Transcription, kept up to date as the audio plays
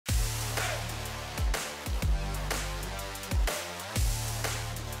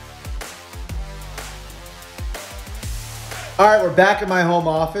All right, we're back in my home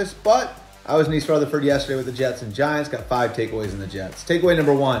office, but I was in East Rutherford yesterday with the Jets and Giants. Got 5 takeaways in the Jets. Takeaway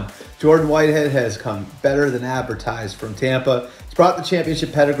number 1, Jordan Whitehead has come better than advertised from Tampa. He's brought the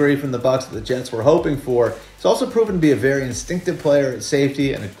championship pedigree from the Bucs that the Jets were hoping for. He's also proven to be a very instinctive player at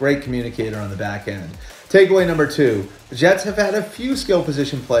safety and a great communicator on the back end. Takeaway number 2, the Jets have had a few skill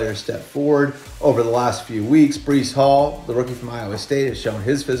position players step forward over the last few weeks. Breece Hall, the rookie from Iowa State, has shown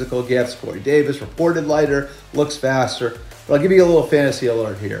his physical gifts. Corey Davis, reported lighter, looks faster. But I'll give you a little fantasy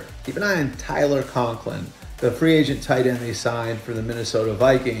alert here. Keep an eye on Tyler Conklin, the free agent tight end they signed for the Minnesota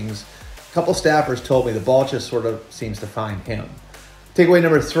Vikings. A couple staffers told me the ball just sort of seems to find him. Takeaway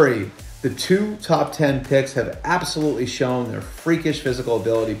number 3, the 2 top 10 picks have absolutely shown their freakish physical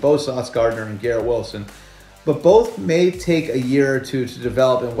ability, both Sauce Gardner and Garrett Wilson. But both may take a year or two to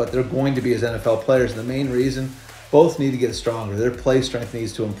develop in what they're going to be as NFL players. And the main reason, both need to get stronger. Their play strength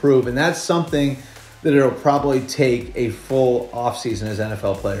needs to improve. And that's something that it'll probably take a full offseason as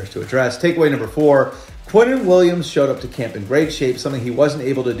NFL players to address. Takeaway number 4, Quinnen Williams showed up to camp in great shape, something he wasn't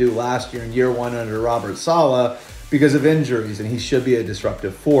able to do last year in year 1 under Robert Saleh because of injuries, and he should be a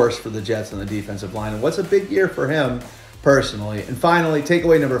disruptive force for the Jets on the defensive line. And what's a big year for him personally? And finally,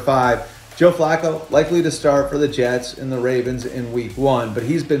 takeaway number 5, Joe Flacco likely to start for the Jets and the Ravens in week 1, but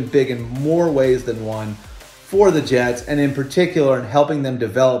he's been big in more ways than one for the Jets, and in particular in helping them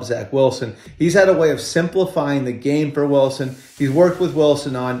develop Zach Wilson. He's had a way of simplifying the game for Wilson. He's worked with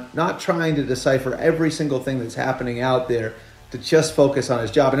Wilson on not trying to decipher every single thing that's happening out there, to just focus on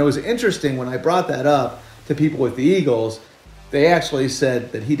his job. And it was interesting when I brought that up to people with the Eagles, they actually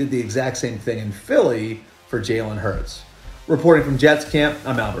said that he did the exact same thing in Philly for Jalen Hurts. Reporting from Jets camp,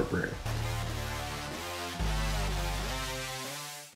 I'm Albert Breer.